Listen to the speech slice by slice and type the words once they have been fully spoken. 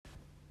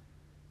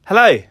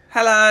Hello,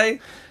 Hello.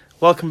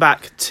 welcome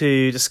back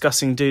to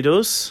Discussing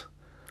Doodles.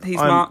 He's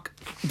Mark.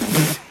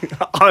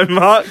 I'm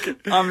Mark.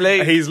 I'm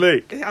Luke. He's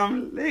Luke.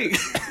 I'm Luke.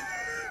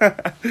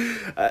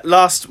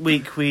 Last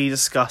week we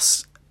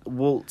discussed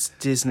Walt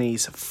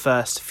Disney's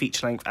first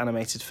feature-length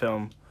animated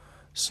film,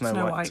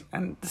 Snow White.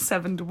 and the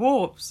Seven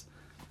Dwarfs.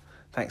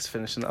 Thanks for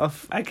finishing that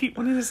off. I keep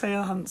wanting to say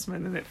a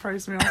huntsman and it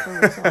throws me off all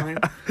the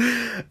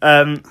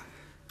time.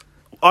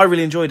 I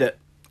really enjoyed it.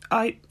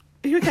 Are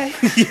you okay?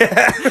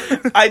 Yeah.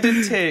 I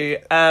did too.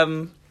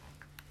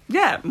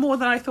 Yeah, more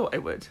than I thought I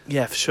would.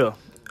 Yeah, for sure.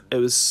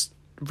 It's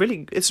a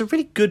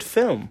really good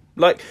film.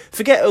 Like,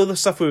 forget all the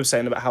stuff we were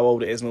saying about how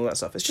old it is and all that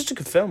stuff. It's just a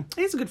good film.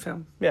 It is a good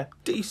film. Yeah.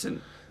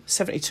 Decent.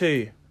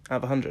 72 out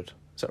of 100.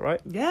 Is that right?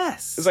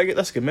 Yes.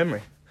 That's a good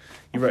memory.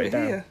 You wrote it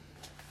down. Here.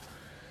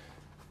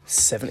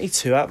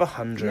 72 out of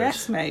 100.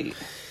 Yes, mate.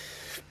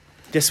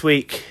 This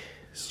week,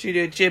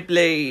 Studio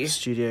Ghibli.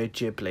 Studio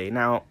Ghibli.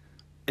 Now,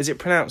 is it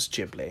pronounced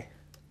Ghibli?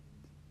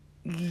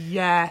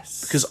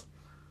 Yes.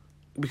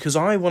 Because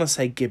I want to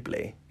say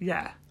Ghibli.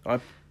 Yeah. I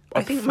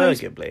think prefer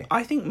Ghibli.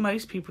 I think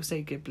most people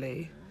say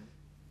Ghibli.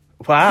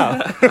 Wow.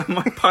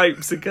 My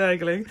pipes are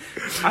gurgling.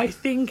 I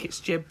think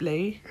it's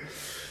Ghibli.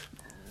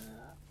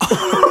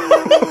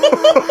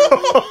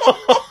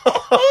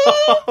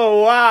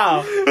 Oh,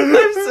 wow.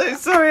 I'm so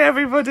sorry,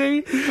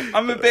 everybody.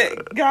 I'm a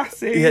bit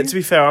gassy. Yeah, to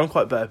be fair, I'm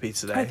quite burpy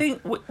today. I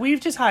think we've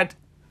just had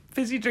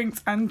fizzy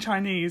drinks and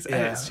Chinese, and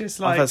it's just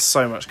like I've had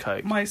so much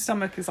Coke. my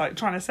stomach is like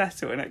trying to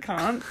settle and it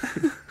can't.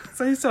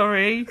 So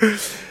sorry.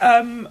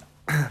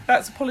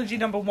 That's apology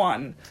number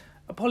one.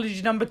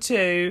 Apology number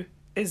two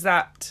is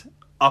that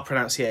Our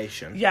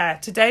pronunciation.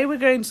 today we're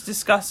going to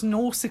discuss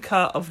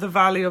Nausicaa of the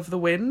Valley of the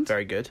Wind.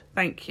 Very good.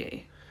 Thank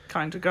you.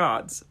 Kind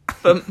regards.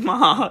 But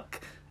Mark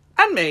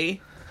and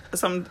me,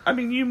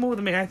 you more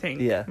than me, I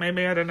think. Yeah.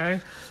 Maybe, I don't know.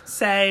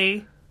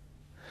 Say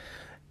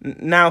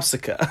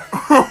Nausicaa.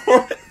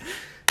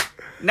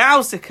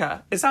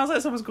 Nausicaa. It sounds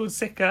like someone's called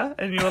Sika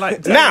and you're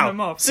like turning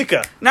them off.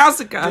 Nausicaa.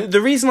 Nausicaa.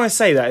 The reason I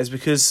say that is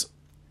because,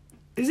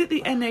 Is it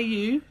the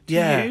NAU?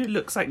 Yeah. You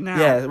looks like now.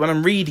 yeah, when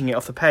I'm reading it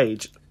off the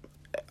page,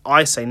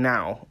 I say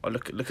now. I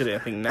look at it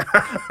and think now.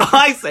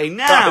 I say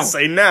now. I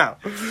say now.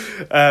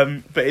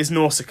 But it's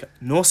Nausicaa.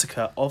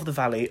 Nausicaa of the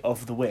Valley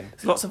of the Wind.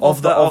 Lots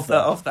of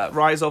that.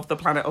 Rise of the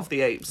Planet of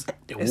the Apes.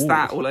 It's Ooh.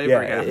 that all over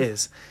Yeah, again. it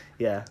is.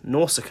 Yeah,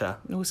 Nausicaa.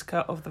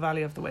 Nausicaa of the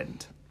Valley of the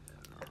Wind.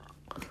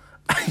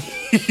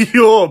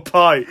 Your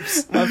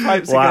pipes. My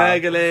pipes Wow. are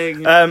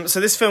gurgling. So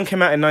this film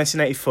came out in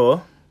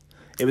 1984.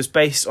 It was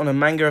based on a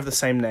manga of the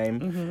same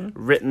name,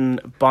 written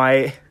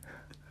by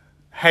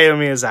Hayao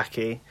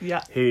Miyazaki,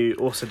 Yeah. who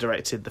also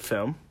directed the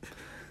film.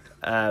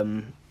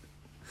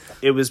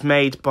 It was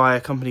made by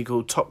a company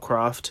called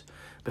Topcraft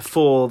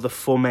before the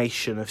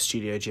formation of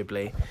Studio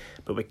Ghibli,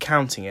 but we're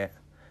counting it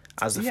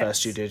as the first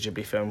Studio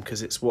Ghibli film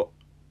because it's what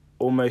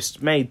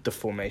almost made the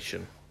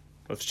formation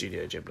of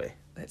Studio Ghibli.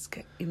 Let's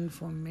get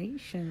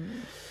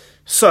information.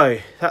 So,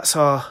 that's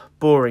our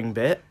boring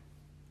bit.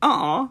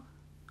 Aw,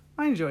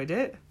 I enjoyed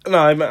it. No,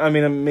 I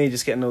mean, me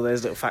just getting all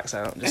those little facts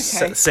out, just to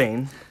set the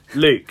scene.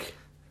 Luke,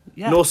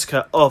 Yeah.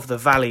 Nausicaa of the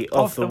Valley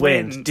of the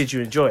Wind. Wind. Did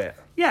you enjoy it?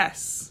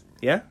 Yes.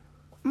 Yeah?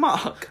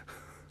 Mark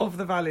of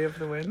the Valley of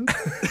the Wind.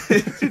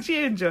 Did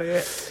you enjoy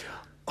it?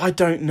 I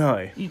don't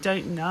know, You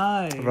don't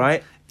know.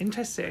 right?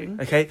 Interesting.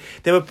 Okay,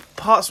 there were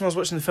parts when I was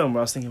watching the film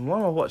where I was thinking, why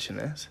am I watching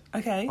this?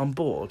 Okay. I'm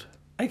bored.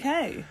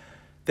 Okay.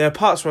 There are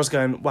parts where I was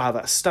going, wow,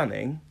 that's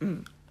stunning,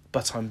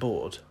 but I'm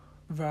bored.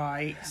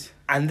 Right.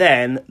 And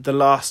then the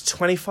last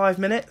 25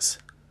 minutes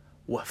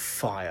were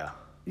fire.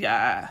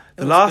 Yeah.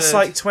 The last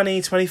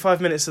 25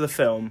 minutes of the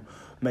film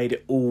made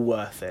it all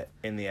worth it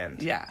in the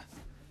end. Yeah.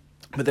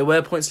 But there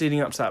were points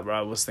leading up to that where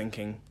I was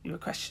thinking, You were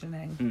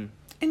questioning.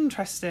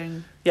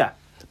 Interesting. yeah.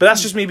 But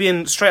that's just me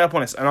being straight up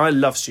honest. And I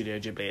love Studio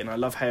Ghibli and I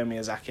love Hayao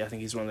Miyazaki. I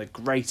think he's one of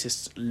the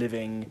greatest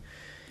living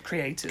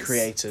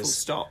Creators. Full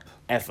stop.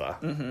 ever.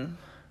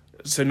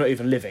 So not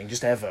even living,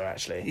 just ever,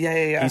 actually.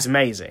 Yeah. He's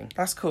amazing.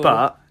 That's cool.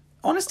 But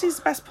honesty's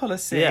the best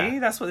policy. Yeah.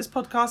 That's what this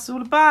podcast is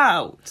all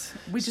about.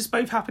 We just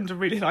both happened to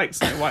really like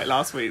Snow White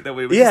last week. That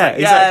we were Yeah, just like,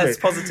 exactly. yes,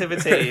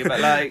 positivity. But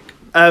like,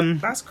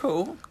 that's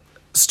cool.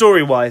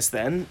 story-wise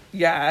then,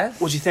 Yes.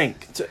 what do you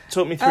think?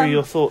 Talk me through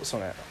your thoughts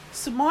on it.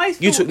 So my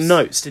thoughts... You took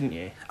notes, didn't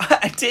you?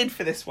 I did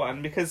for this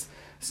one because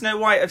Snow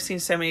White I've seen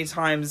so many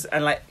times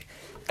and like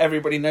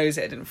everybody knows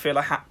it. I didn't feel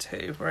I had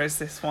to. Whereas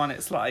this one,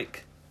 it's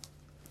like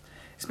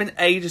it's been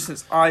ages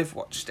since I've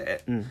watched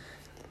it,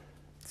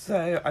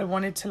 so I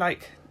wanted to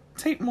like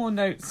take more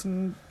notes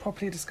and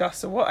properly discuss.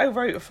 So what I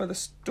wrote for the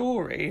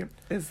story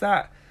is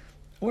that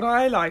what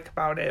I like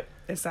about it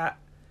is that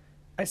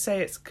I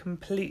say it's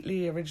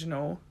completely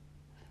original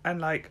and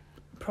like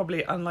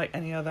probably unlike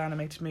any other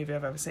animated movie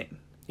I've ever seen.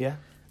 Yeah.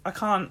 I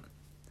can't,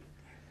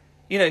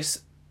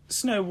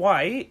 Snow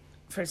White,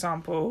 for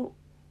example,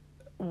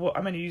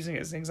 I'm only using it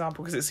as an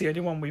example because it's the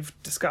only one we've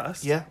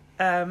discussed. Yeah.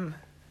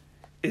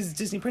 Is a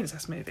Disney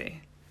princess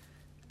movie.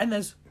 And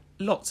there's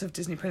lots of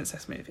Disney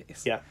princess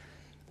movies. Yeah.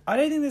 I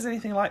don't think there's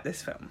anything like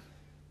this film.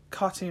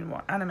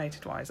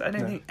 animated wise. I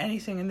don't No. think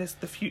anything in the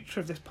future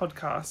of this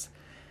podcast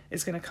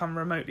is going to come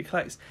remotely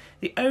close.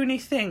 The only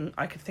thing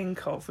I could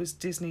think of was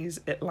Disney's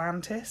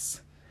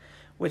Atlantis,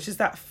 which is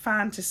that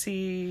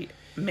fantasy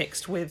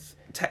mixed with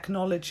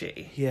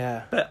technology.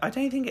 Yeah. But I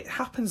don't think it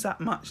happens that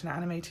much in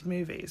animated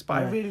movies, but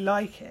I No. really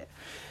like it.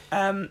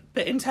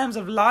 But in terms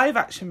of live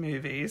action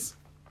movies,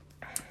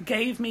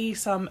 gave me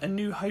some A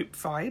New Hope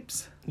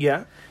vibes,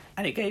 Yeah.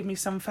 and it gave me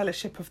some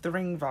Fellowship of the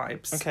Ring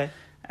vibes. Okay.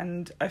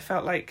 And I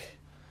felt like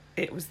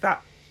it was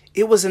that.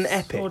 It was an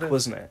epic, Sort of.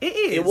 wasn't it? It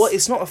is.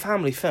 It's not a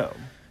family film.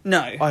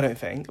 No. I don't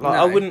think. Like,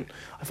 No. I wouldn't.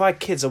 If I had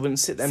kids, I wouldn't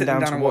sit them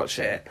down to and watch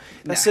it.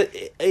 That's No.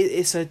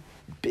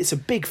 it's a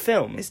big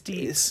film. It's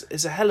deep.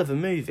 It's a hell of a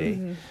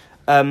movie.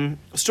 Mhm.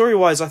 Story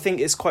wise, I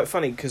think it's quite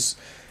funny because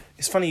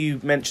it's funny you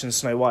mentioned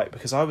Snow White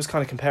because I was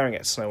kind of comparing it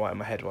to Snow White in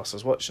my head whilst I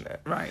was watching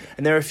it. Right.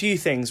 And there are a few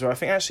things where I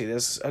think actually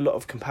there's a lot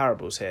of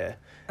comparables here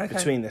Okay.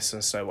 between this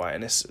and Snow White,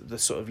 and it's the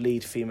sort of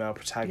lead female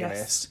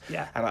protagonist, Yes.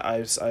 Yeah. and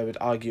I would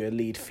argue a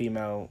lead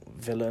female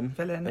villain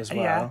as well.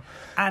 Yeah.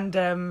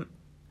 And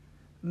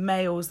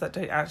males that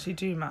don't actually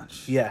do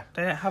much. Yeah.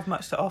 They don't have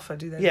much to offer,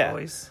 do they, Yeah.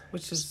 boys?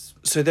 Which is...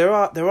 So there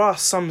are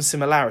some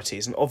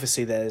similarities, and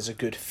obviously there's a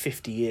good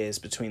 50 years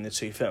between the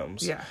two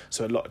films. Yeah.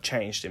 So a lot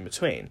changed in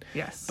between.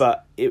 Yes.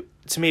 But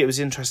to me it was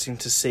interesting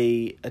to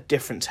see a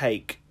different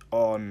take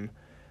on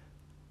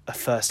a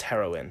first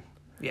heroine.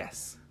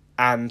 Yes.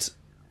 And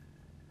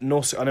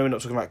Nausicaa, I know we're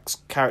not talking about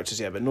characters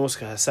yet, but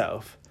Nausicaa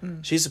herself,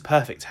 she's a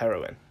perfect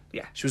heroine.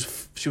 Yeah. She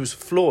was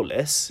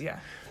flawless Yeah.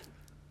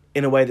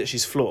 in a way that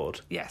she's flawed.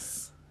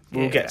 Yes.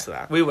 We'll Yeah, get yeah. to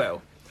that. We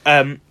will.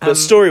 But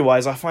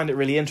story-wise, I find it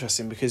really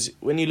interesting because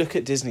when you look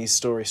at Disney's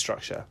story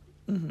structure,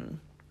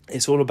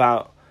 it's all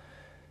about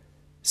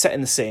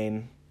setting the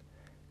scene,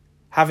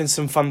 having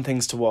some fun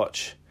things to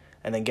watch,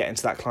 and then getting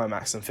to that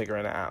climax and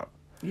figuring it out.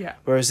 Yeah.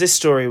 Whereas this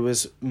story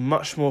was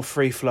much more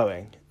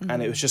free-flowing,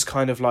 and it was just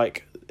kind of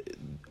like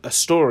a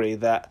story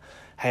that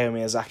Hayao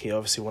Miyazaki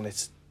obviously wanted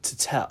to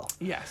tell.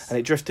 Yes. And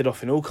it drifted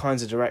off in all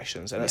kinds of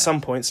directions. And Yeah. at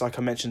some points, like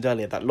I mentioned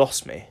earlier, that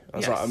lost me. I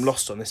was Yes. like, I'm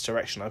lost on this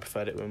direction. I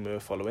preferred it when we were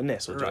following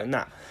this or doing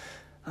that.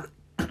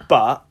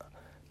 But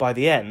by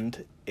the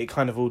end, it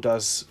kind of all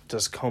does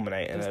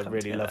culminate in Does a come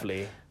really together.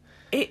 lovely...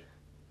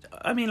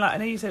 I mean, like, I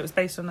know you said it was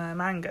based on a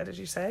manga, did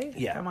you say?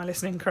 Yeah. Am I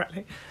listening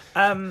correctly?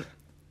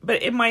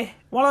 But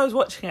while I was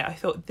watching it, I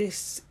thought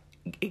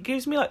it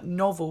gives me, like,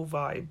 novel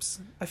vibes.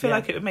 I feel Yeah.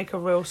 like it would make a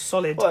real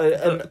solid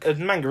Well, book. a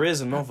manga is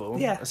a novel,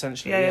 Yeah.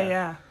 essentially.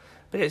 Yeah.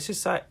 But it's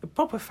just, like,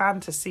 proper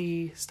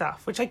fantasy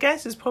stuff, which I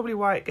guess is probably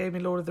why it gave me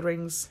Lord of the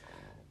Rings...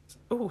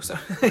 Oh, sorry.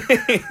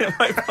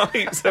 My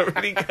pipes are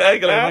really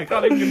gurgling. I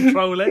can't even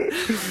control it.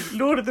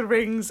 Lord of the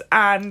Rings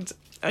and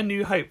A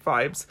New Hope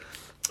vibes.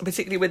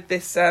 Particularly with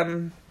this...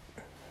 oh,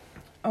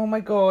 my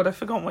God. I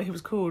forgot what he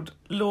was called.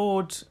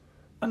 Lord...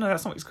 Oh, no,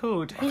 that's not what he's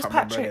called. Who's can't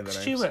remember any Patrick of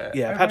the names. Stewart?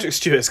 Yeah, I Patrick wrote-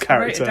 Stewart's I wrote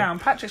character. it down.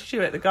 Patrick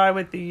Stewart, the guy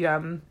with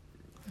the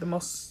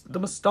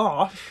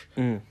moustache.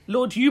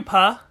 Lord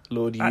Yupa.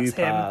 Lord That's Yupa,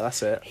 him.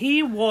 that's it.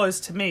 He was,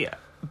 to me,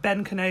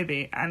 Ben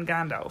Kenobi and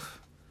Gandalf.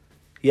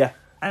 Yeah.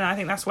 And I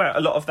think that's where a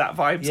lot of that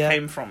vibes Yeah.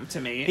 came from to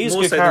me. He's a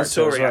More good so than character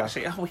story, as well.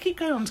 actually. Oh, we keep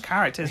going on to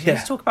characters. Yeah.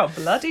 Let's talk about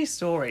bloody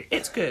story.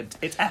 It's good.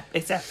 It's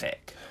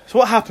epic. So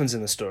what happens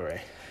in the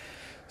story?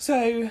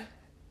 So,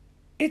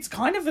 it's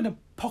kind of an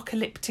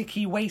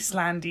apocalyptic-y,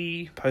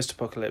 wastelandy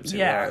Post-apocalyptic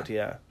Yeah. world,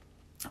 yeah.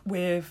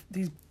 with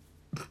these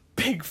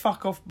big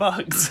fuck-off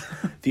bugs.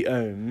 The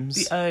Ohms.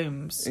 The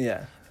Ohms.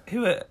 Yeah.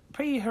 Who are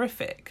pretty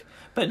horrific,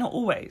 but not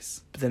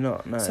always. But they're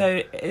not, no.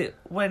 So,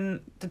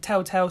 when the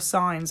telltale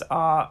signs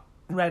are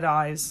red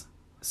eyes,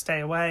 stay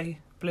away,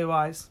 blue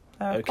eyes,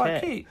 quite Okay.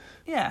 cute.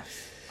 Yeah.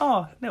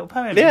 Oh, little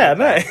poem. Yeah,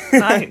 no.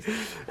 Nice.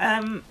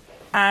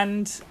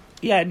 And,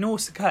 yeah,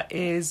 Nausicaa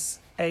is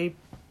a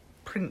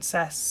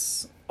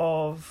princess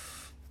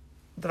of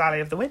the Valley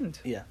of the Wind.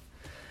 Yeah.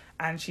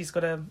 And she's got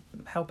to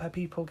help her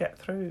people get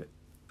through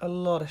a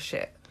lot of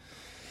shit.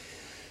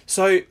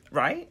 So,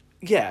 Right?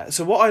 yeah,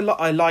 so what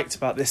I liked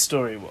about this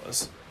story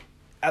was,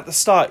 at the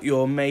start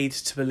you're made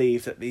to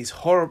believe that these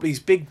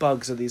big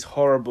bugs are these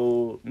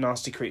horrible,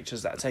 nasty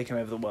creatures that are taking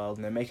over the world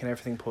and they're making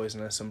everything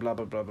poisonous and blah,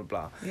 blah, blah, blah,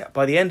 blah. Yep.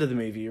 By the end of the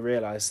movie, you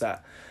realise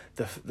that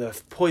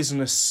the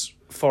poisonous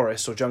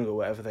forest or jungle,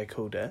 whatever they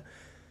called it,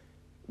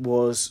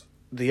 was...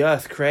 The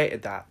Earth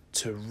created that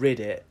to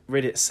rid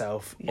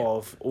itself Yeah.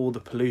 of all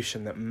the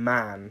pollution that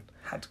man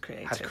Had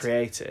created. had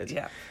created.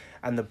 Yeah.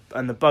 And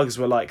the bugs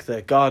were like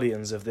the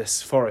guardians of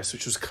this forest,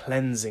 which was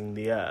cleansing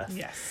the earth.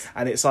 Yes.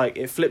 And it's like,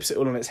 it flips it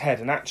all on its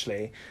head, and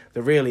actually,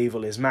 the real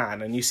evil is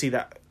man, and you see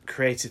that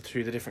created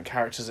through the different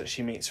characters that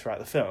she meets throughout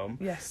the film.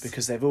 Yes.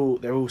 Because they're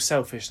all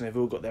selfish, and they've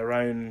all got their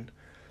own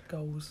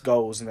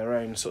Goals and their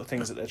own sort of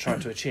things that they're trying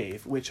to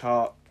achieve, which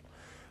are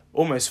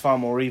almost far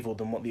more evil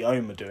than what the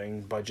Ohm are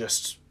doing by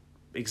just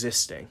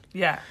existing.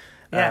 Yeah.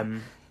 Yeah.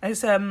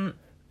 It's And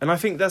I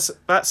think that's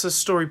a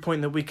story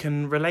point that we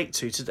can relate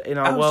to in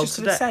our I was world just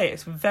today. going to say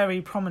it's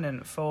very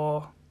prominent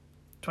for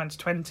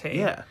 2020.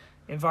 Yeah.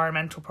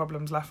 Environmental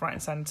problems left, right,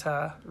 and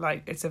centre.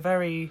 Like, it's a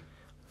very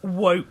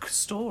woke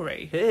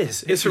story. It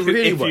is. It's a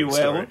really if you woke will.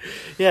 story.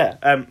 Yeah.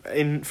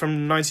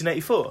 From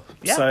 1984.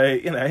 Yeah. So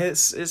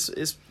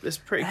it's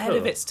pretty Ahead cool.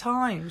 of its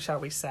time, shall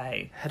we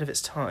say? Ahead of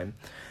its time.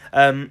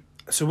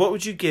 So what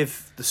would you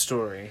give the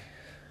story?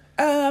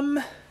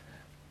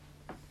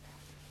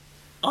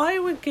 I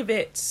would give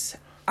it.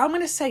 I'm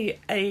going to say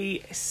a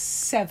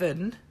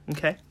 7,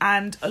 Okay.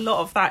 and a lot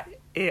of that,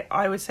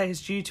 I would say,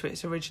 is due to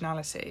its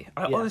originality.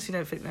 I Yeah. honestly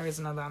don't think there is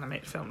another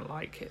animated film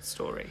like its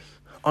story.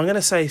 I'm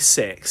gonna say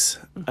 6.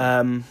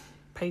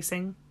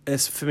 Pacing.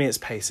 For me, it's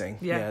pacing.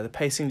 Yeah. The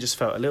pacing just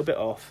felt a little bit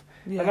off.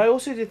 Yeah. And I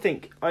also did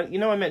think, I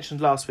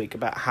mentioned last week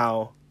about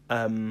how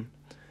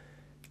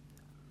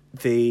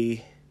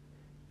the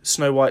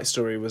Snow White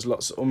story was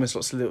almost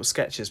lots of little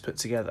sketches put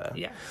together.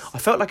 Yes. I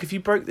felt like if you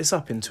broke this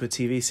up into a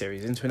TV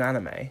series, into an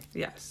anime,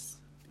 Yes.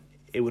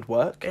 it would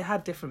work. It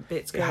had different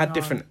bits It going had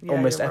different on. Yeah,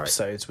 almost you're right.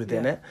 episodes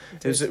within Yeah, it.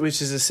 it It was, did.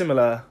 which is a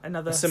similar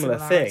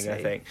Similarity. thing,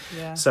 I think.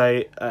 Yeah.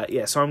 So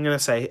so I'm gonna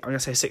say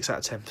 6 out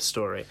of 10 for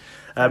story.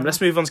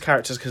 Let's move on to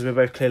characters because we're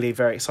both clearly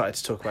very excited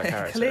to talk about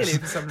characters. Clearly,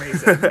 for some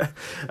reason.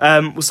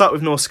 We'll start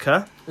with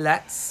Nausicaa.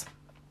 Let's.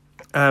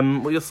 What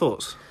are your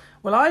thoughts?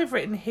 Well, I've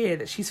written here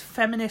that she's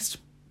feminist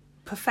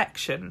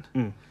perfection.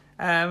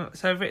 Mm.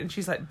 So I've written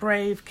she's like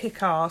brave,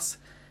 kick-ass,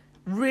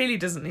 really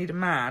doesn't need a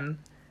man.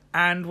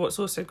 And what's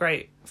also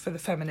great for the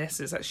feminists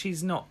is that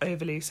she's not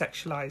overly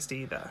sexualised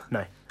either.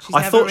 No, She's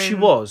I never thought she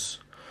was.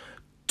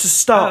 To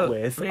start Oh,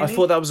 with, I really?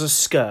 thought that was a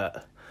skirt.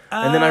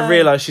 And then I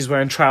realised she's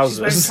wearing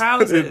trousers. She's wearing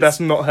trousers. That's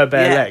not her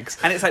bare legs.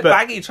 And it's like But-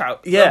 baggy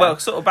trousers. Yeah. Well,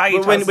 sort of baggy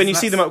But trousers. when you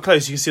see that's- them up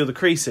close, you can see all the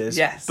creases.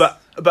 Yes. But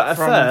at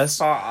From first,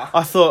 far.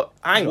 I thought,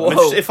 hang on,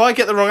 Whoa. if I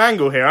get the wrong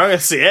angle here, I'm going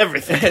to see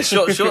everything.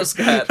 short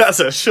skirt. That's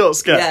a short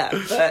skirt. Yeah,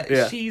 but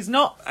Yeah. she's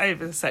not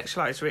over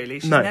sexualised really.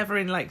 She's No. never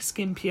in like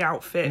skimpy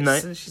outfits, No.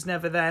 and she's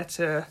never there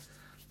to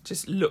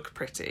just look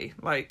pretty.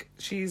 Like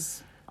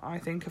she's, I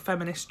think, a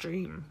feminist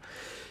dream.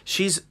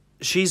 She's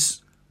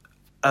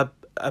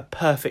a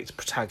perfect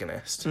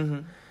protagonist. Mm-hmm.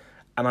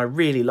 And I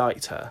really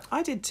liked her.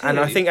 I did too. And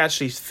I think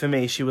actually, for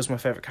me, she was my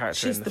favourite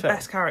character she's in the film.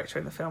 best character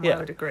in the film. Yeah. I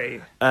would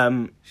agree.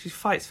 She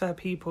fights for her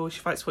people. She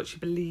fights what she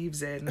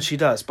believes in. She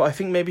does, but I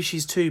think maybe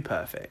she's too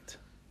perfect.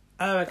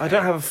 Oh, okay. I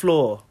don't have a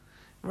flaw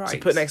right. to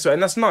put next to her,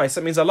 and that's nice.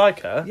 That means I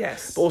like her.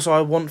 Yes. But also,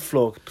 I want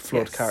flawed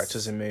Yes.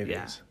 characters in Yeah,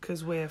 movies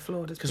because we're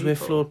flawed as because people. we're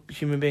flawed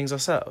human beings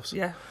ourselves.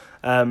 Yeah.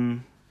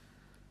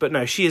 But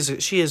no, she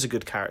is a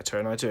good character,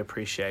 and I do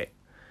appreciate.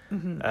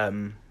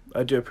 Mm-hmm.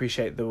 I do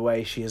appreciate the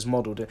way she is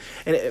modelled,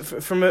 and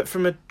from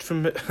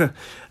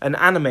an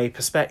anime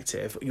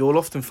perspective, you'll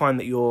often find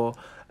that your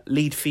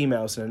lead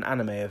females in an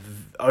anime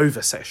are over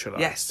sexualized.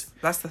 Yes,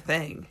 that's the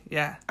thing.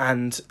 Yeah.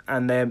 and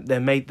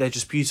they're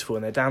just beautiful,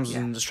 and they're damsels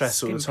in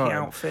distress all the Skimpy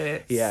time.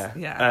 outfits. Yeah.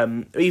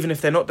 Yeah. Even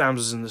if they're not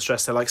damsels in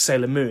distress, they're like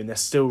Sailor Moon. They're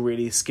still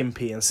really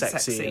skimpy and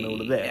sexy and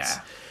all of this.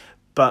 Yeah.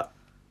 But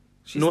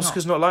She's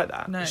Nausicaa's not like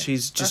that. No,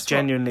 She's that's just what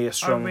genuinely a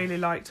strong. I really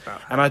liked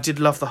about her. And I did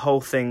love the whole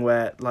thing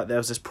where like there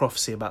was this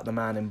prophecy about the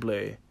man in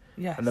blue,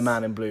 Yes. and the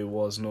man in blue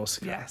was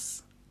Nausicaa.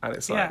 Yes. And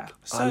it's Yeah. like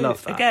So I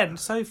love that. again,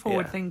 so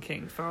forward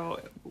thinking for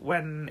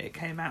when it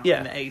came out Yeah.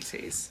 in the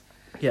 80s.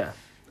 Yeah.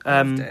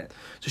 Loved it.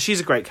 So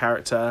she's a great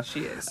character. She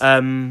is.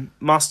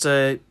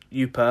 Master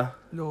Yupa,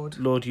 Lord.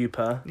 Lord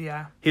Yupa.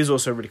 Yeah. He's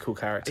also a really cool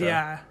character.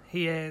 Yeah,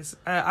 he is.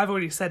 I've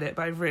already said it,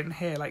 but I've written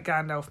here like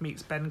Gandalf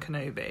meets Ben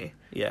Kenobi.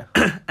 Yeah.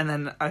 And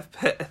then I've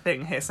put a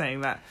thing here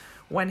saying that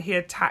when he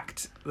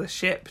attacked the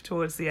ship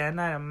towards the end,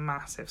 I had a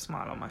massive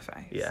smile on my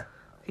face. Yeah.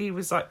 He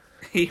was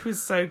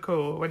so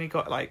cool when he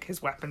got like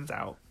his weapons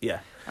out. Yeah.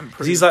 And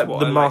Because he's like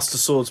proved the what I master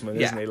swordsman,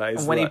 Yeah. isn't he? Like, and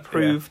he's when he like-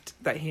 proved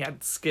that he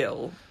had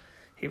skill,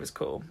 he was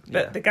cool.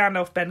 But Yeah. the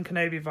Gandalf Ben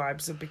Kenobi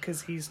vibes are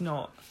because he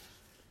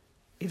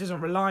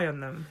doesn't rely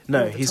on them. No,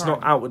 all the he's time. not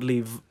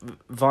outwardly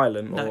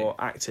violent No. or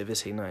active,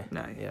 is he? No.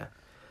 No. Yeah.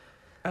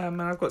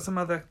 And I've got some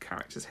other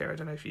characters here. I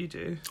don't know if you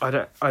do. I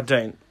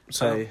don't.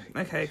 So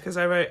Okay, because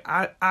I wrote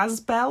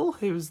Asbel,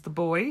 who's the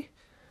boy.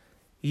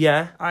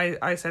 yeah.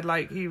 I said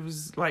like he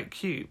was like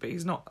cute, but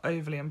he's not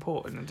overly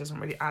important and doesn't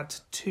really add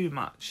too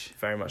much.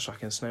 Very much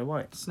like in Snow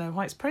White. Snow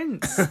White's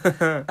prince.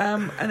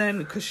 And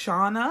then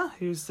Kushana,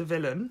 who's the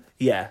villain.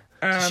 Yeah.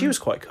 She was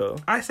quite cool.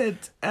 I said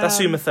That's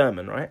Uma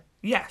Thurman, right?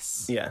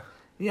 yes. Yeah.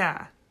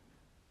 Yeah.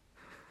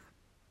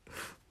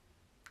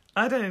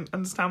 I don't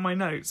understand my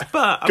notes,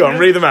 but Go on,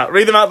 read them out.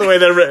 Read them out the way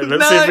they're written.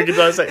 Let's see if we can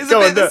dissect. It's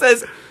Go a on, bit do that it.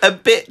 says a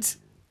bit.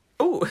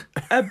 Oh,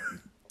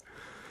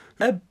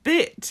 a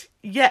bit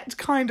yet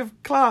kind of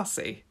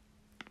classy.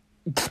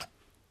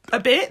 A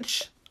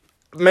bitch,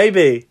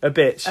 Maybe a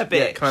bitch. A Yeah,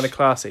 bitch. kind of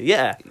classy.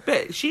 Yeah.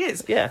 but she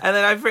is. Yeah. And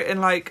then I've written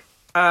like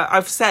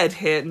I've said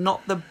here,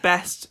 not the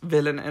best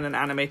villain in an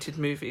animated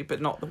movie,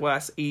 but not the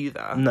worst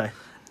either. No.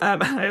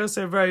 And I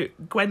also wrote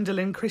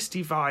Gwendolyn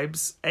Christie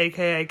vibes,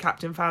 aka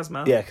Captain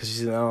Phasma. Yeah, because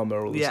she's in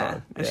armour all the Yeah,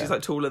 time. and she's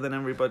like taller than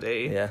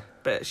everybody. Yeah.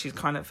 But she's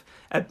kind of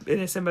in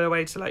a similar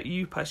way to like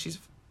Yupa. She's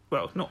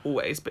not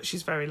always, but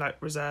she's very like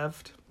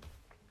reserved.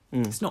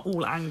 It's not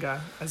all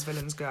anger as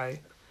villains go.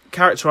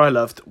 Character I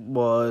loved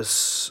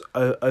was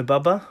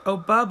Obaba. Oh,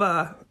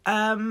 Bubba.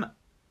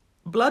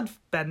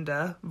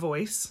 bloodbender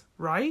voice,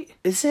 right?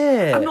 Is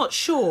it? I'm not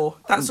sure.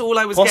 That's all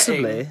I was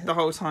Possibly. getting the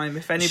whole time.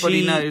 If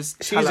anybody knows,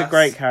 tell she's a us.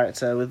 great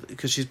character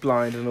because she's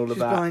blind and all of She's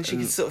that. blind. She can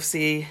and- sort of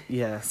see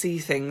yeah.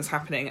 things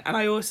happening. And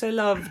I also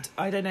loved,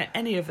 I don't know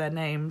any of their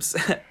names,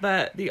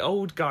 but the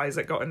old guys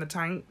that got in the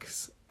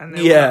tanks and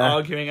they were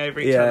arguing over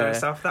each other and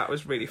stuff. That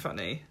was really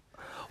funny.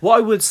 What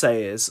I would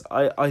say is,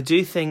 I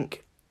do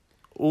think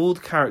all the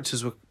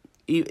characters were,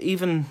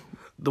 even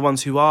the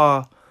ones who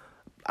are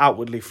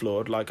outwardly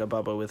flawed, like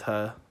Ababa with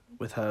her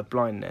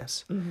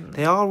blindness,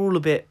 they are all a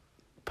bit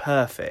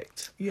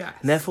perfect. Yes.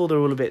 And therefore they're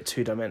all a bit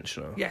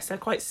two-dimensional. Yes, they're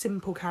quite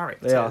simple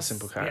characters. They are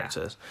simple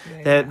characters.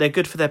 Yeah. They're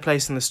good for their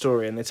place in the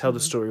story and they tell the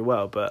story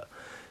well, but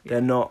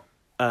they're not...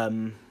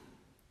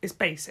 It's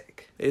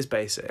basic. It is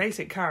basic.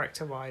 Basic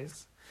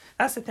character-wise.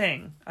 That's the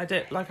thing. I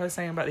don't, like I was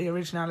saying about the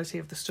originality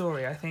of the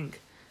story, I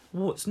think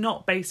what's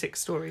not basic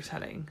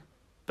storytelling,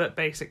 but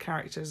basic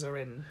characters are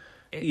in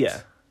it.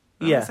 Yeah.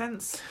 That makes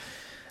sense?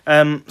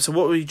 So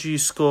what would you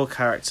score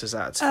characters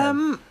out of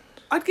 10?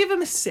 I'd give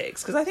them a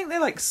 6 because I think they're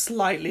like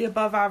slightly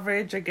above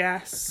average, I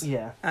guess.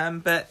 Yeah.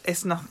 But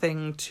it's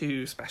nothing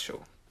too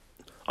special.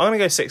 I'm going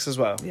to go 6 as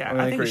well. Yeah,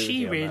 I think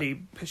she really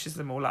pushes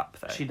them all up,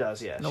 though. She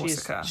does, yeah.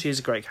 Nausicaa. She's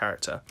a great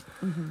character.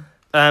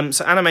 Mm-hmm.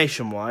 So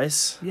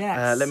animation-wise,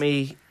 yes. let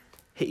me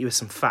hit you with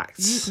some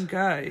facts. You can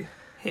go.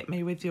 Hit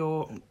me with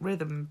your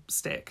rhythm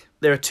stick.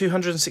 There are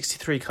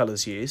 263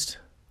 colours used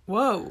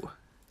Whoa.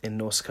 in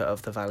Nausicaa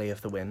of the Valley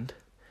of the Wind,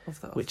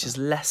 which is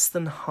less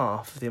than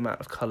half of the amount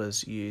of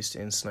colours used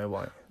in Snow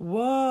White.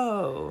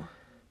 Whoa.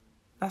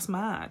 That's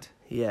mad.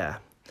 Yeah.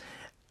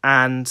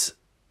 And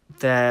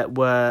there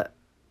were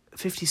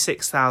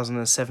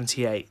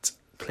 56,078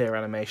 clear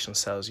animation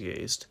cells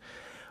used,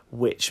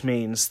 which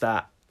means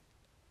that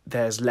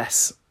there's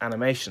less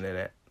animation in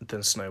it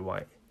than Snow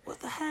White. What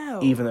the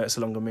hell? Even though it's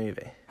a longer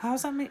movie. How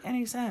does that make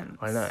any sense?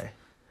 I know.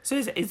 So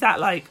is that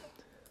like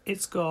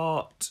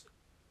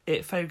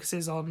it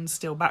focuses on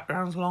still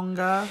backgrounds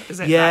longer? Is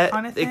it that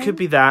kind of thing? It could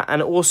be that.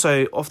 And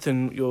also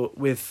often you're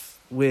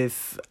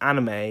with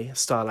anime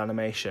style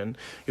animation,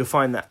 you'll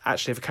find that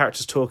actually if a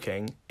character's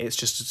talking, it's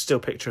just a still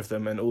picture of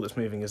them and all that's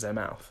moving is their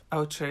mouth.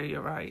 Oh, true,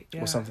 you're right.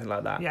 Yeah. Or something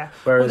like that. Yeah.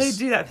 Whereas, well, they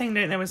do that thing,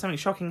 don't they, when something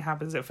shocking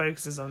happens, it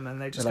focuses on them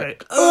and they just go,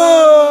 like,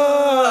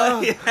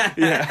 oh!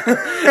 Yeah.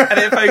 And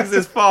it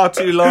focuses far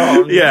too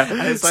long. Yeah.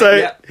 And it's So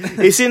like,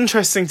 it's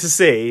interesting to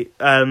see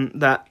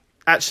that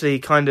actually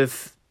kind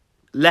of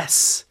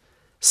less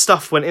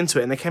stuff went into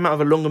it and they came out of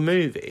a longer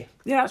movie.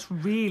 Yeah, that's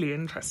really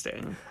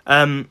interesting.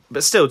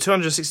 But still,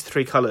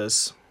 263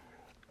 colours,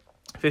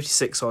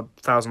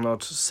 56,000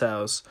 odd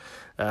cells,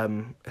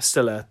 is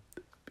still a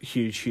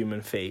huge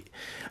human feat.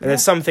 And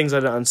there's some things I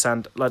don't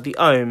understand, like the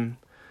Ohm,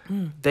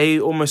 they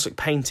almost look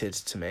painted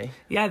to me.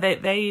 Yeah,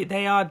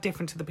 they are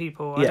different to the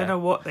people. I don't know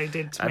what they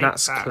did to make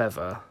that's that,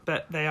 clever.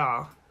 but they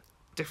are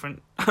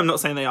different. I'm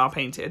not saying they are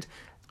painted.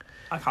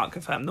 I can't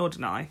confirm nor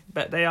deny,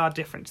 but they are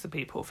different to the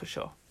people for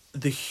sure.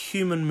 The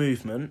human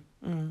movement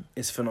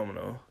is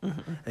phenomenal.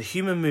 Mm-hmm. The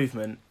human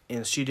movement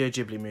in Studio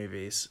Ghibli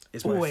movies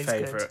is my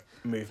favourite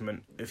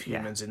movement of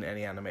humans in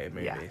any animated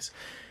movies.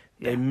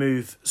 Yeah. They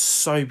move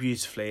so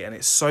beautifully and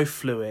it's so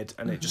fluid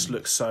and it just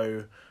looks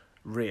so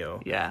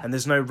real. Yeah. And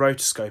there's no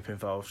rotoscope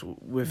involved.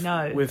 With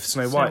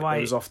Snow White,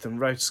 there was often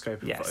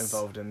rotoscope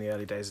involved in the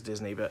early days of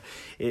Disney, but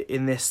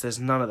in this there's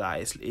none of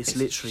that. It's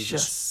literally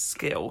just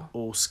skill.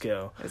 All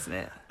skill. Isn't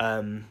it?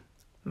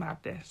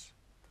 Madness.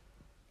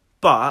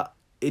 But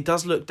it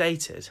does look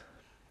dated.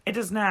 It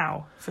does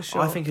now, for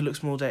sure. I think it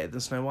looks more dated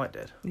than Snow White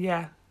did.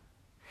 Yeah.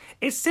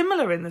 It's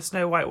similar in the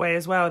Snow White way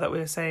as well, that we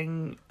were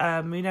saying,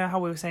 you know how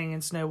we were saying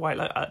in Snow White,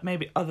 like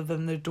maybe other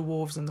than the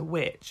dwarves and the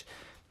witch,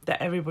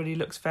 that everybody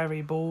looks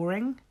very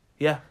boring.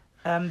 Yeah.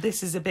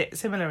 This is a bit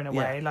similar in a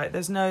way. Like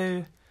there's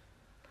no,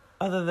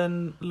 other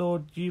than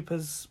Lord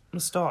Yupa's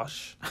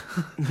moustache,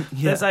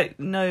 there's like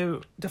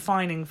no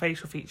defining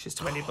facial features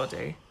to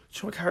anybody. Do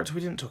you know what character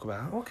we didn't talk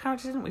about? What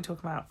character didn't we talk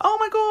about? Oh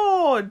my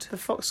god! The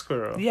fox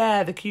squirrel.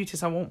 Yeah, the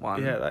cutest. I want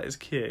one. Yeah, that is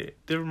cute. It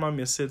did remind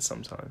me of Sid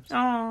sometimes.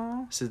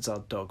 Aww. Sid's our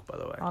dog, by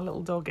the way. Our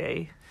little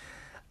doggy.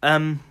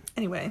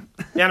 Anyway.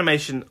 The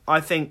animation, I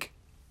think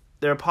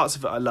there are parts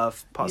of it I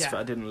love, parts of it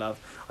I didn't love.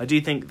 I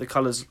do think the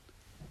colours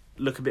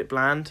look a bit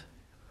bland.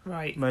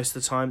 Right. Most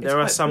of the time. It's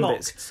there are some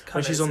bits. Colours,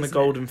 when she's on the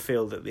golden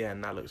field at the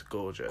end, that looks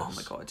gorgeous. Oh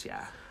my god,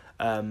 yeah.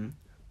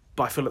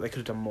 But I feel like they could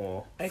have done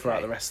more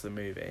throughout the rest of the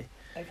movie.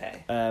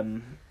 Okay.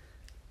 And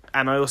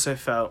I also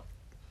felt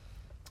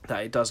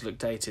that it does look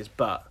dated,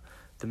 but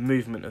the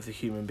movement of the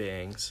human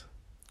beings,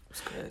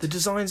 good. The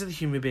designs of the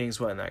human beings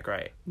weren't that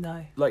great.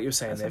 No. Like you were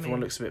saying, everyone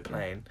looks a bit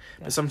plain.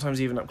 Yeah. But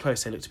sometimes even up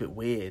close, they looked a bit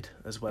weird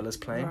as well as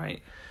plain.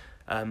 Right.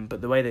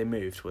 But the way they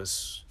moved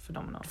was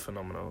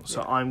phenomenal.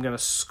 So I'm going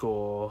to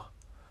score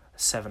a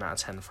 7 out of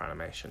 10 for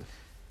animation.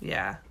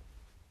 Yeah.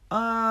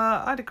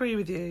 I'd agree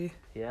with you.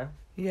 Yeah?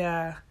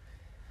 Yeah.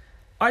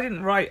 I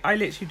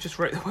literally just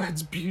wrote the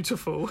words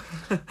beautiful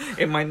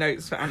in my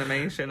notes for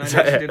animation. I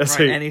literally didn't write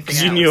anything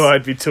else. You knew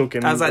I'd be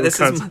talking. I was like, this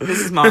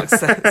is Mark's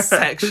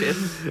section.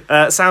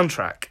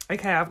 Soundtrack.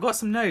 Okay, I've got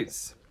some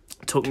notes.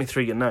 Talk me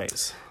through your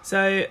notes.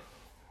 So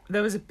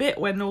there was a bit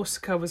where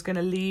Nausicaa was going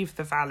to leave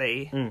the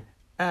valley,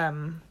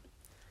 and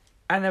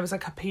there was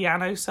like a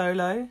piano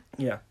solo.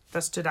 Yeah.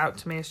 That stood out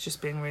to me as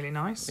just being really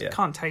nice. Yeah.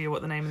 Can't tell you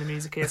what the name of the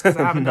music is because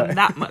I haven't done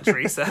that much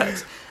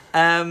research.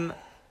 I've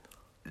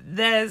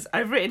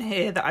written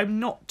here that I'm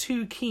not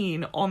too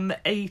keen on the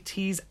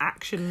 80s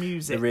action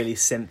music. The really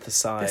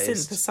synthesized.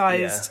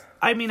 Yeah.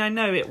 I mean, I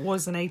know it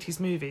was an 80s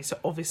movie, so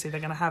obviously they're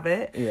going to have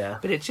it. Yeah.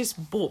 But it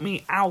just brought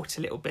me out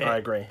a little bit. I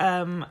agree.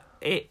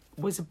 It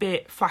was a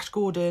bit Flash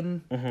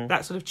Gordon,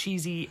 that sort of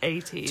cheesy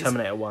 80s.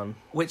 Terminator 1.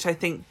 Which I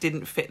think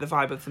didn't fit the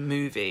vibe of the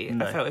movie.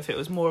 No. I felt if it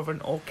was more of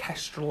an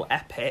orchestral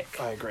epic.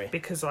 I agree.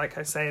 Because, like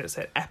I say, it's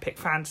an epic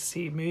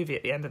fantasy movie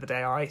at the end of the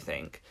day, I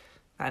think.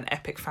 An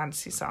epic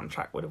fantasy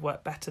soundtrack would have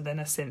worked better than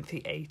a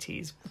synthy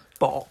 80s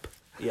bop.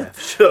 Yeah,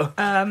 for sure.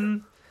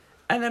 And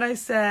then I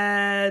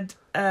said,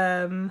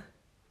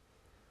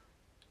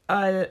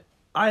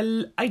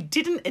 I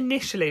didn't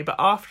initially, but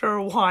after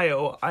a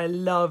while, I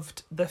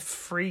loved the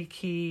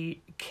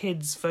freaky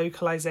kids'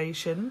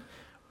 vocalization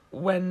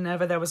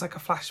whenever there was like a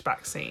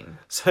flashback scene.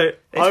 So It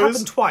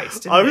happened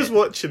twice, didn't it? I was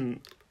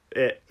watching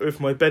it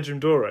with my bedroom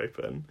door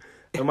open,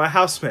 and my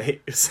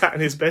housemate sat in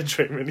his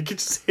bedroom, and he could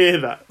just hear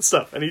that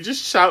stuff, and he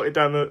just shouted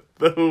down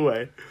the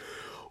hallway,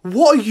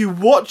 "What are you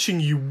watching,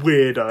 you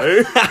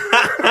weirdo?"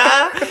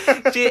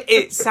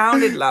 It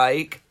sounded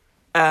like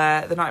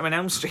the Nightmare on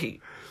Elm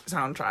Street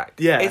soundtrack.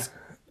 Yeah. It's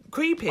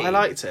creepy. I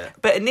liked it.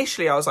 But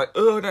initially I was like,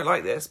 oh, I don't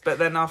like this. But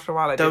then after a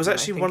while I did. There was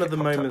actually one of the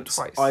moments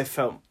I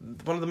felt,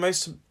 one of the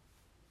most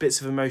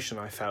bits of emotion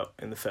I felt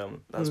in the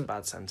film, that was a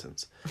bad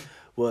sentence,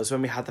 was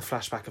when we had the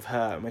flashback of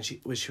her when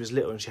she was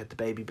little and she had the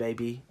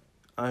baby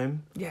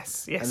home.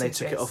 Yes. And they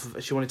took it off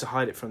of, she wanted to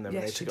hide it from them,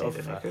 and they took it off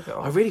of her.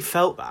 Off. I really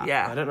felt that.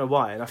 Yeah. I don't know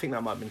why, and I think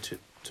that might have been to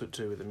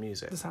do with the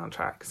music. The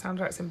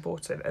soundtrack's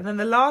important. And then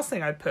the last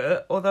thing I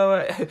put,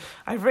 although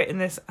I've written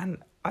this and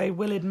I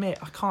will admit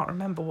I can't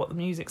remember what the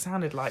music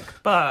sounded like,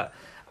 but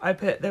I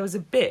put, there was a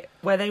bit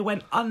where they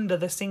went under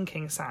the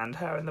sinking sand,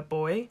 her and the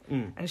boy,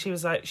 and she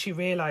was like, she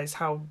realised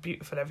how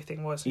beautiful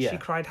everything was, and she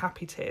cried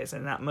happy tears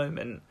in that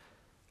moment.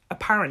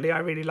 Apparently I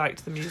really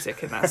liked the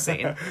music in that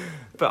scene,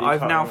 but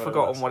I've now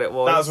forgotten what it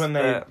was. That was when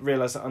they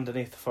realised that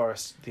underneath the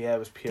forest the air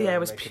was pure. The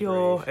air was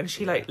pure, and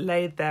she like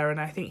laid there,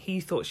 and I think he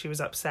thought she was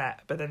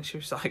upset, but then she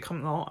was like,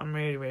 I'm not, I'm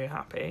really, really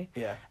happy.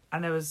 Yeah.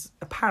 And there was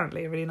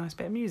apparently a really nice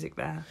bit of music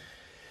there.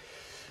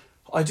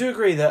 I do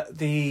agree that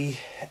the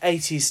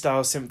 80s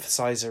style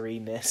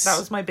synthesizer-iness, that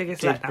was my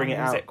biggest letdown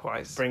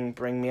music-wise.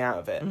 Bring me out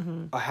of it.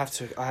 Mm-hmm. I have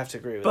to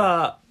agree with that.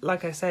 But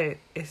like I say,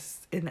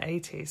 it's in the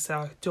 80s,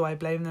 so do I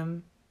blame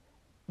them?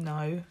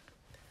 No.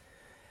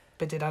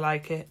 But did I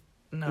like it?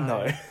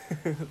 No.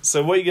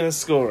 So what are you going to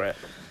score it?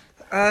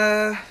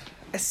 A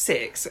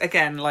 6.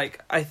 Again,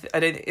 like I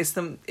don't.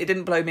 It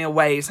didn't blow me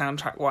away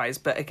soundtrack wise,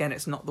 but again,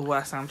 it's not the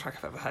worst soundtrack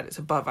I've ever heard. It's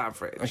above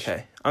average.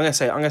 Okay, I'm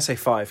gonna say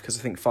 5 because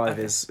I think 5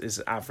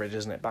 is average,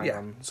 isn't it? Bang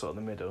on, sort of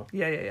the middle.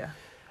 Yeah.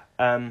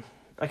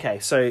 Okay,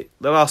 so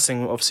the last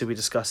thing obviously we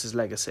discuss is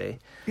legacy.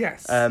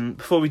 Yes.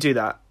 Before we do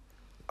that,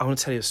 I want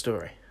to tell you a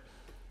story.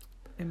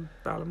 In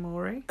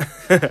Balamory.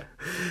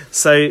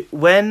 So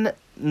when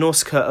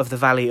Nausicaa of the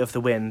Valley of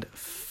the Wind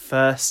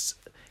first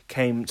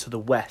came to the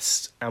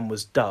West and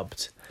was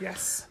dubbed.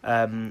 Yes.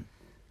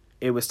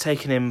 It was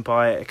taken in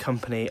by a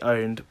company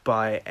owned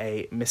by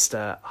a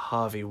Mr.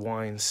 Harvey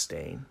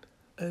Weinstein.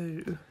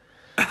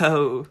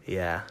 Oh.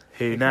 Yeah.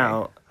 Who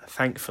now,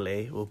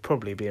 thankfully, will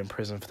probably be in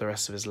prison for the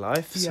rest of his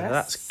life. So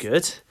that's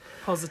good.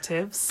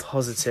 Positives.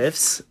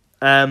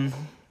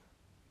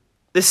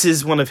 This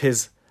is one of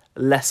his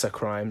lesser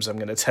crimes I'm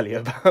going to tell you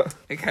about.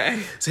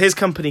 Okay. So his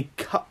company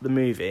cut the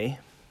movie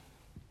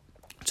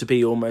to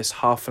be almost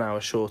half an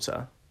hour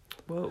shorter.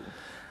 Whoa.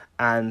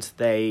 And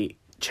they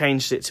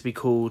changed it to be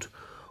called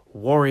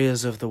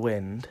Warriors of the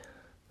Wind.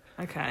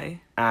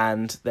 Okay.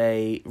 And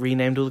they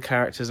renamed all the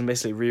characters and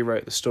basically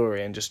rewrote the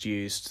story and just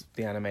used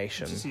the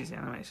animation.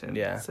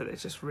 Yeah. So they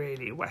just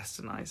really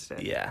westernised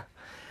it. Yeah.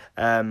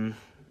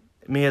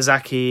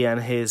 Miyazaki and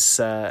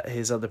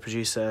his other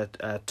producer,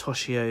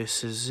 Toshio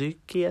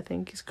Suzuki, I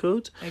think he's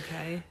called.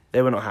 Okay.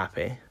 They were not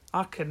happy.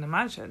 I couldn't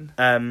imagine.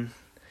 And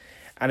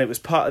it was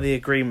part of the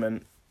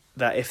agreement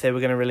that if they were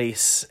going to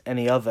release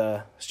any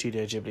other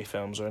Studio Ghibli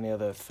films or any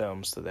other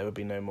films, that there would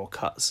be no more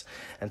cuts.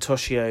 And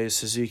Toshio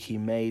Suzuki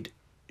made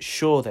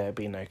sure there would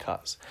be no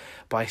cuts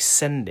by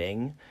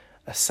sending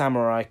a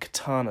samurai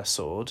katana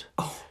sword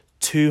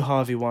to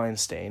Harvey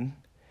Weinstein.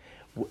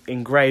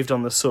 Engraved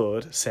on the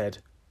sword said,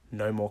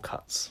 "No more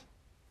cuts."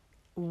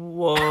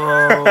 Whoa.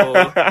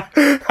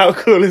 How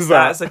cool is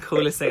that? That's the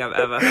coolest thing I've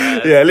ever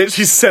heard. Yeah,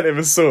 literally sent him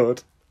a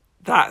sword.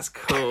 That's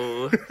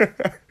cool.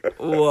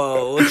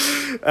 Whoa.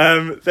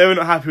 They were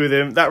not happy with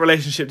him. That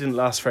relationship didn't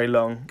last very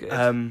long. Good.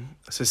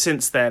 So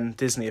since then,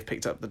 Disney have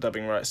picked up the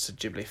dubbing rights to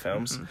Ghibli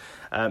films.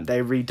 Mm-hmm.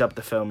 They redubbed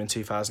the film in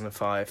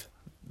 2005,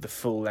 the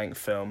full-length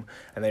film,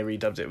 and they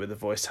redubbed it with the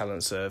voice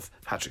talents of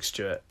Patrick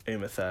Stewart,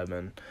 Uma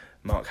Thurman,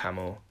 Mark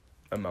Hamill,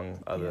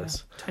 among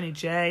others. Yeah. Tony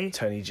J.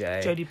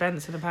 Jodie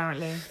Benson,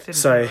 apparently.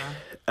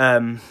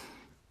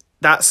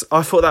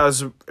 I thought that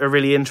was a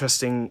really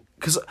interesting,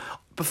 because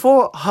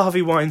before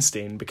Harvey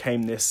Weinstein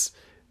became this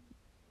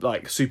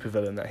like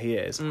supervillain that he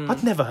is,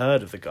 I'd never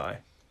heard of the guy.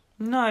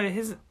 No,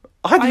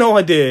 I had no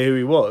idea who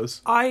he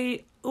was.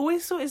 I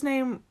always thought his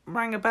name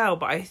rang a bell,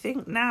 but I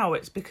think now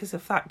it's because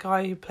of that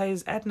guy who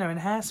plays Edna in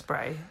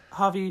Hairspray,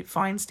 Harvey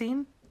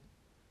Feinstein.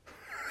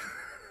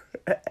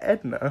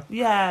 Edna?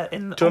 Yeah,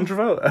 John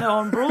Travolta? No,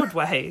 on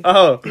Broadway.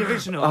 Oh, the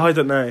original. I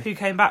don't know. Who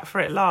came back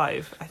for it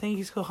live? I think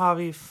he's called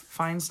Harvey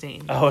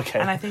Feinstein. Oh, okay.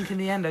 And I think in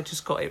the end I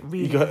just got it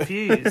really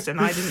confused, and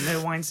I didn't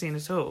know Weinstein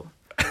at all.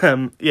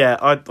 Yeah,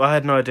 I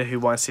had no idea who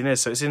Weinstein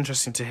is, so it's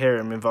interesting to hear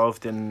him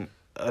involved in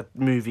a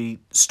movie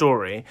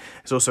story.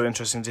 It's also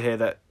interesting to hear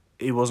that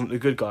he wasn't the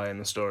good guy in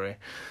the story.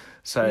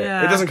 So it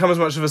doesn't come as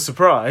much of a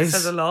surprise. It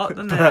says a lot,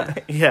 doesn't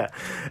it? Yeah.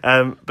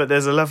 But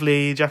there's a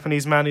lovely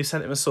Japanese man who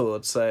sent him a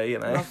sword, so, you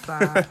know. Love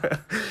that.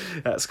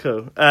 That's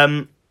cool.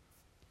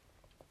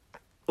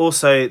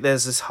 Also,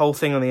 there's this whole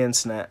thing on the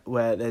internet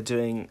where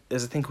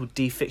there's a thing called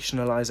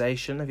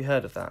defictionalization. Have you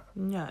heard of that?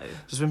 No.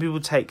 Just when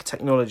people take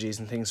technologies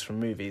and things from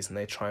movies and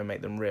they try and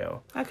make them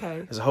real.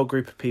 Okay. There's a whole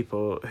group of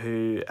people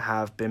who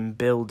have been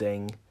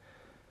building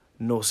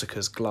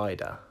Nausicaa's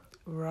glider.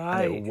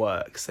 Right. And it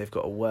works. They've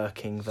got a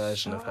working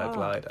version of her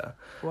glider.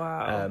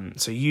 Wow.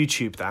 So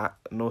YouTube that,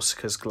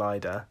 Nausicaa's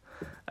glider,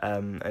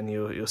 and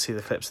you'll see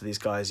the clips of these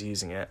guys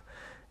using it.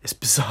 It's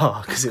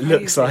bizarre because it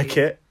looks like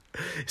it.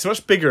 It's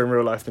much bigger in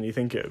real life than you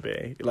think it would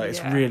be. Like,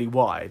 it's really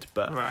wide,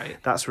 but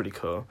that's really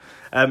cool.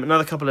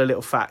 Another couple of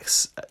little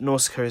facts.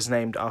 Nausicaa is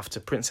named after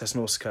Princess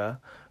Nausicaa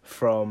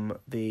from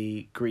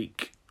the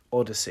Greek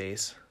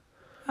Odysseys.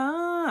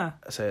 Ah.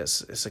 So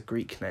it's a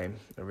Greek name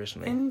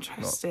originally.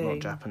 Interesting. Not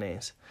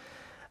Japanese.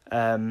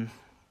 And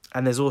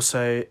there's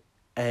also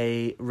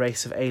a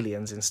race of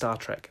aliens in Star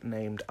Trek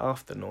named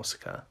after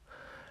Nausicaa.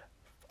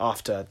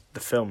 After the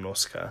film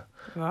Nausicaa.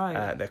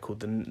 Right. They're called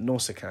the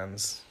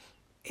Nausicans.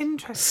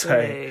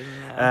 Interesting.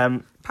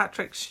 So,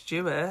 Patrick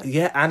Stewart.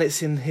 Yeah, and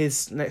it's in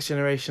his Next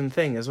Generation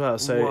thing as well.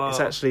 So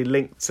it's actually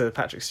linked to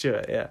Patrick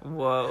Stewart, yeah.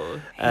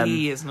 Whoa.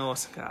 He is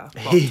Nausicaa.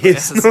 He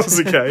is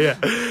Nausicaa, yeah.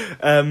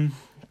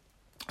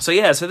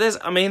 So there's,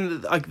 I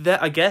mean,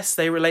 I guess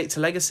they relate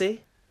to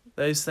legacy,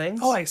 those things.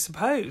 Oh, I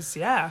suppose,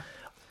 yeah.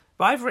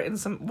 But I've written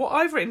what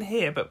I've written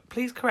here, but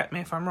please correct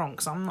me if I'm wrong,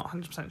 because I'm not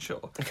 100%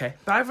 sure. Okay.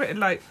 But I've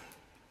written, I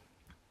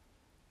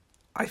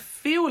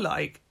feel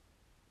like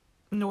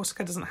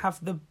Nausicaa doesn't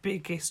have the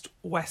biggest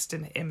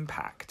Western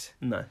impact.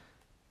 No.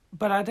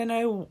 But I don't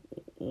know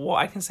what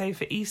I can say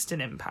for Eastern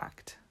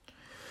impact.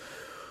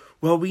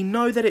 Well, we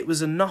know that it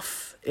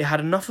had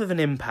enough of an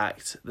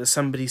impact that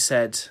somebody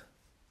said,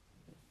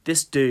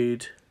 this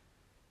dude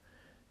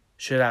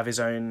should have his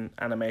own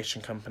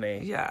animation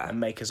company and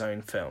make his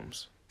own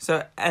films.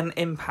 So, an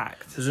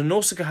impact. So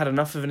Nausicaa had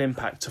enough of an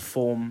impact to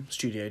form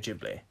Studio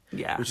Ghibli.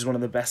 Yeah. Which is one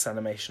of the best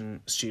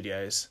animation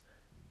studios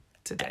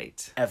to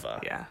date. Ever.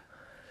 Yeah.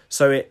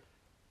 So it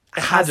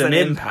had an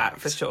impact.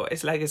 For sure.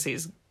 Its legacy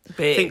is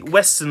big. I think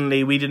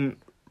Westernly, we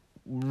didn't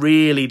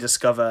really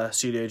discover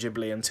Studio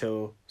Ghibli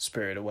until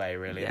Spirited Away,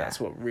 really. Yeah. That's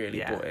what really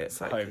brought it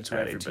home to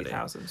everybody.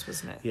 2000s,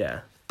 wasn't it?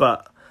 Yeah.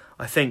 But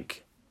I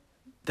think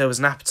there was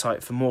an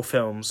appetite for more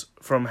films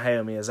from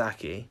Hayao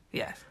Miyazaki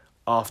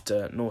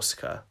after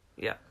Nausicaa.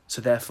 Yeah.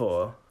 So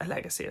therefore... A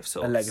legacy of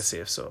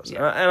sorts.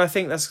 Yeah. And I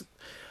think that's...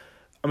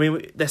 I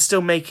mean, they're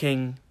still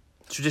making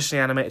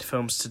traditionally animated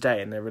films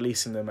today, and they're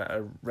releasing them at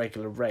a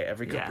regular rate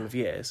every couple of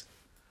years.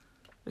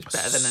 Which is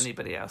better than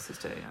anybody else is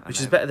doing.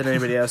 Which is better than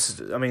anybody else.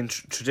 I mean,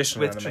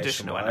 traditional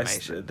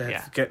animation.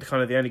 They're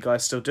kind of the only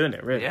guys still doing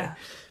it, really. Yeah.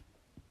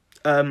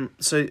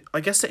 So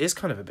I guess it is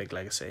kind of a big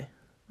legacy.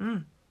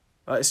 Mm.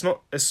 It's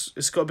not.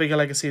 It's got a bigger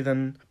legacy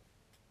than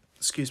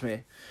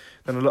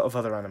a lot of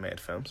other animated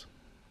films.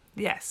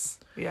 Yes.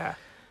 Yeah.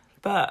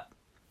 But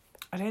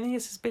I don't think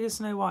it's as big as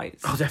Snow White.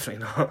 Oh,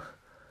 definitely not.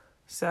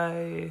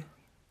 So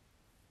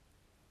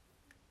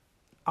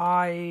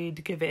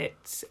I'd give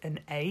it an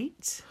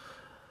 8.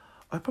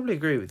 I'd probably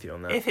agree with you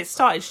on that. If it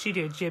started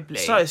Studio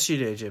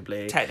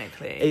Ghibli.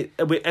 Technically.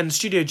 And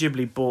Studio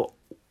Ghibli brought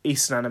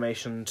Eastern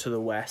animation to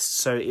the West,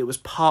 so it was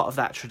part of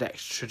that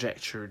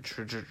trajectory.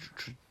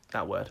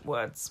 That word.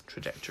 Words.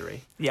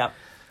 Trajectory. Yeah.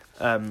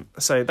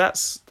 So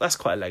that's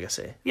quite a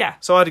legacy. Yeah.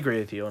 So I'd agree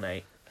with you on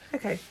 8.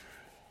 Okay.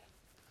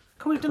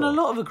 Cool, we've done a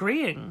lot of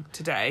agreeing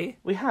today.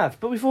 We have,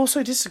 but we've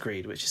also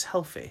disagreed, which is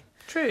healthy.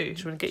 True. Do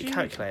you want to get your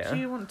calculator? Do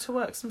you want to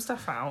work some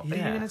stuff out? Yeah. Are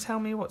you going to tell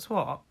me what's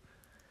what?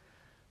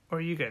 Or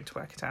are you going to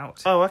work it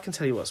out? Oh, I can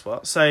tell you what's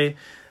what. So,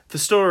 for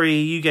story,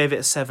 you gave it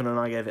a 7 and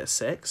I gave it a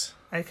 6.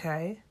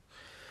 Okay.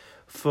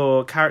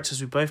 For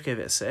characters, we both gave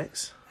it a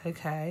 6.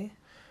 Okay.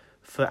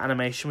 For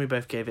animation, we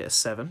both gave it a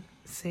 7.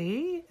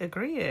 See?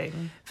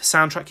 Agreeing. For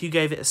soundtrack, you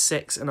gave it a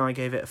 6 and I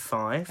gave it a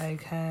 5.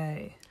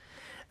 Okay.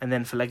 And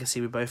then for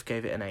legacy, we both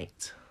gave it an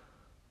 8.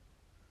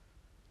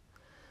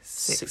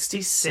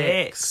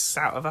 66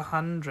 out of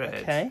 100.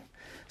 Okay.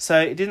 So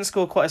it didn't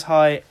score quite as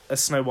high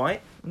as Snow White.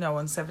 No,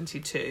 on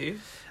 72.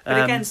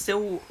 But again,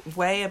 still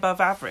way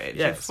above average.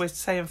 Yes. If we're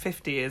saying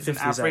 50 is an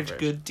average,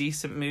 good,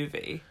 decent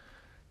movie,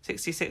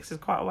 66 is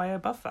quite a way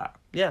above that.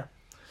 Yeah.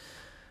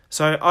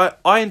 So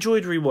I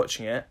enjoyed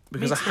rewatching it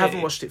because Me I haven't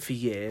too. watched it for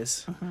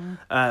years.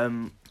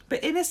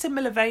 But in a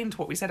similar vein to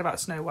what we said about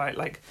Snow White,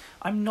 like,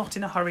 I'm not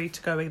in a hurry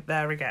to go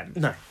there again.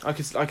 No, I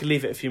could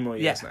leave it a few more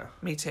years now.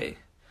 Me too.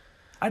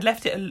 I'd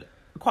left it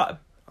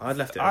I'd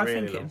left it a I really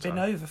think long it'd been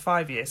time. over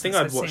 5 years I think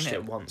since I'd I'd watched seen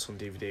it once on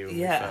DVD when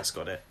Yeah. we first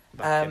got it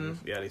back in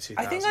the early 2000s.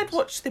 I think I'd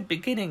watched the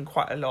beginning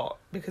quite a lot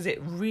because it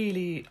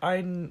really...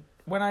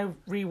 When I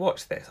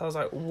rewatched this, I was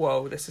like,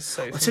 whoa, this is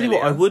so familiar. I'll tell you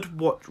what, I would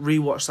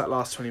rewatch that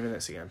last 20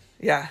 minutes again.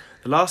 Yeah.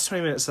 The last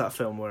 20 minutes of that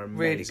film were amazing.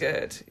 Really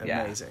good.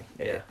 Amazing.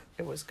 Yeah.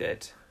 It was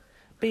good.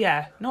 But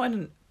yeah, not in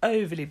an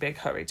overly big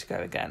hurry to go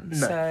again.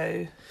 No.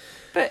 So,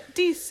 but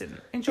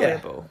decent,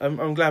 enjoyable. Yeah,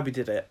 I'm glad we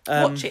did it.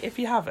 Watch it if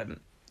you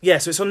haven't. Yeah,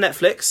 so it's on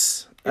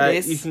Netflix. It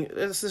is. You can.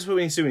 This is what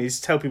we need to do. We need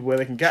to tell people where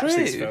they can catch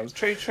these films.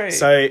 True.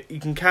 So you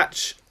can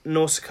catch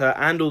Nausicaa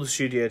and all the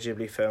Studio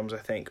Ghibli films. I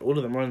think all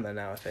of them are on there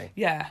now. I think.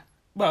 Yeah.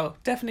 Well,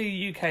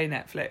 definitely UK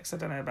Netflix. I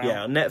don't know about.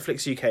 Yeah, on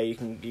Netflix UK, you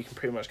can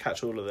pretty much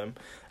catch all of them.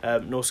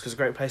 Nausicaa's a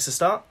great place to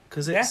start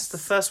because it's the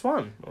first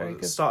one. Very Or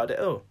good. started it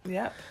all.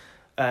 Yep.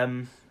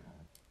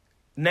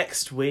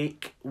 Next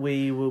week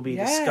we will be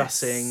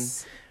discussing.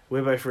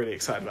 We're both really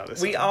excited about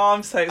this. We one. are.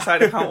 I'm so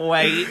excited. I can't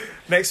wait.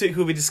 Next week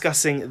we'll be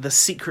discussing The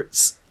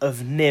Secrets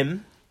of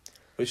Nim,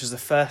 which is the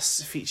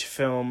first feature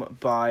film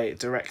by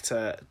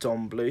director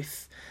Don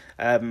Bluth.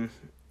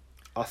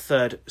 Our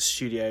third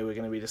studio we're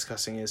going to be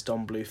discussing is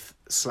Don Bluth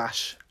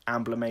 /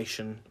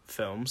 Amblimation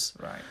Films.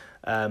 Right.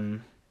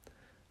 And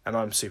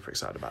I'm super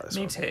excited about this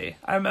Me one. too.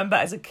 I remember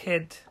as a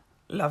kid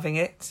loving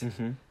it.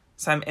 Mm-hmm.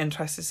 So I'm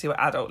interested to see what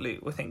adult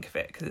Luke will think of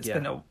it because it's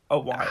been a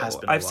while. It has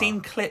been a I've while.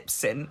 seen clips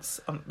since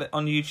on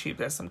YouTube.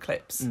 There's some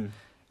clips, and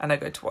I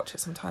go to watch it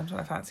sometimes when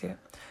I fancy it.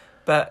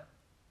 But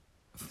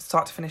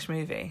start to finish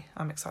movie,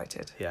 I'm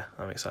excited. Yeah,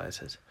 I'm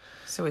excited.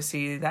 So we'll see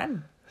you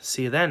then.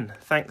 See you then.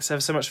 Thanks ever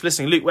so much for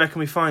listening. Luke, where can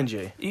we find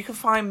you? You can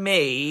find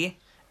me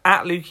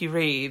at Lukey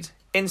Reed,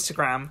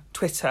 Instagram,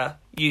 Twitter,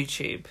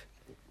 YouTube.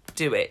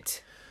 Do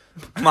it.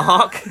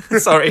 Mark,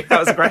 sorry, that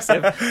was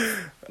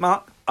aggressive.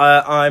 Mark.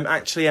 I'm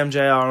actually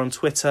MJR on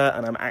Twitter,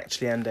 and I'm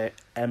actually I'm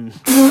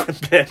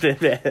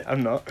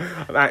not.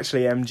 I'm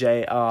actually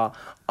MJR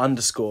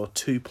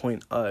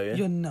 _2.0.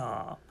 You're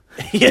not.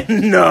 You're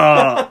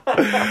not.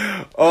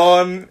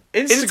 On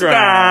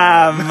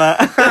Instagram.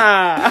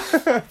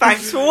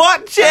 Thanks for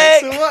watching.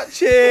 Thanks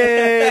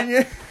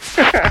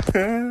for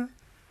watching.